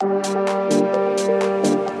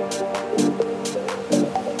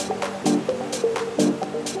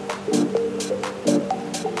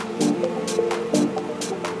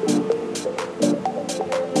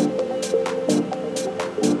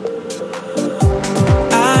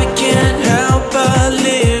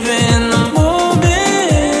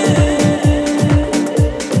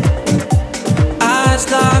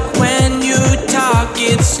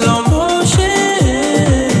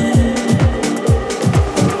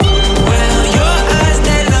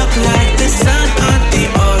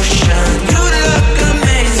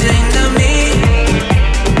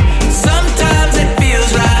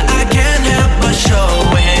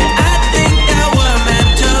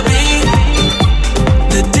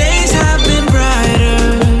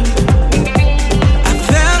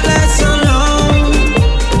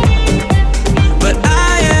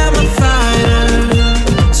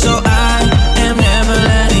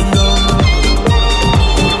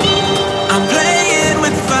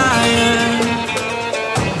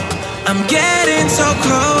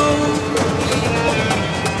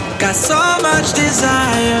much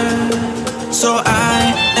desire, so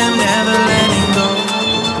I am never letting go.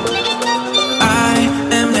 I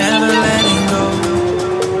am never letting go.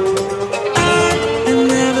 I am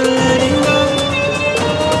never letting go.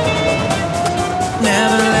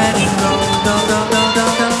 Never letting go. Go, go, go, go,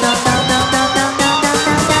 go, go, go, go, go, go, go, go.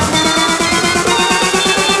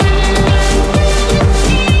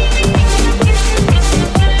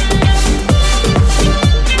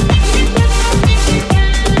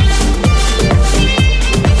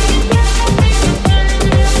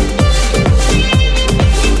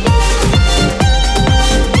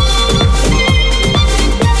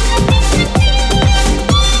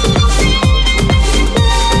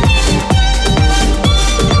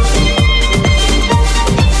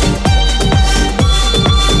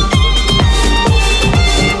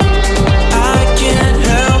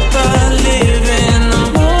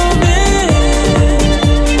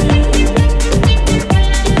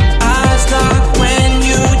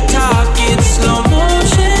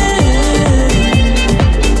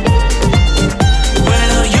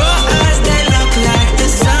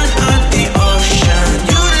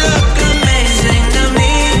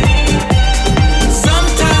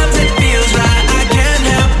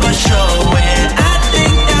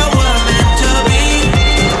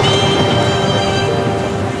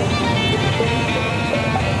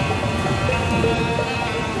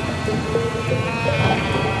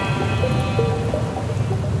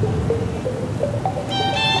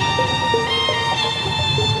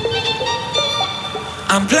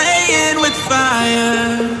 I'm playing with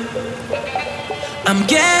fire. I'm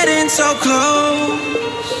getting so close.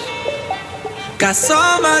 Got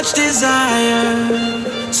so much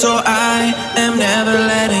desire, so I am never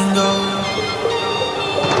letting go.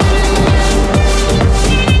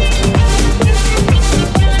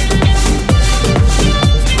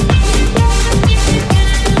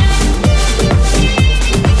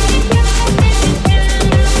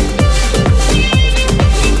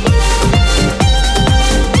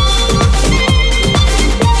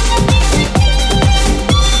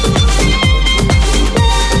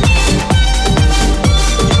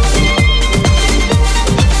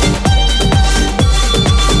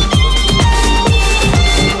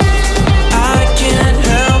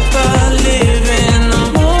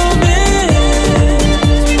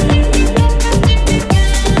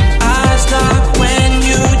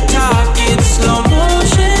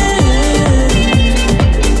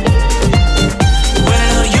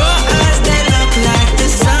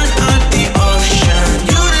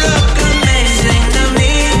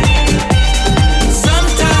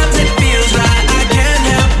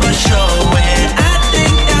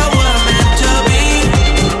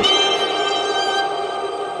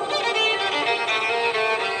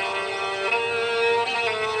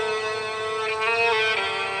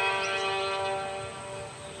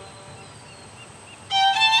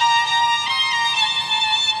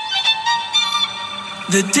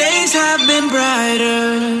 The days have been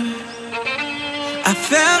brighter. I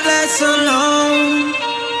felt less alone.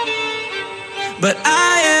 But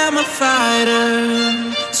I am a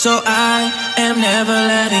fighter, so I am never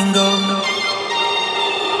letting go.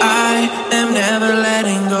 I am never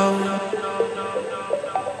letting go.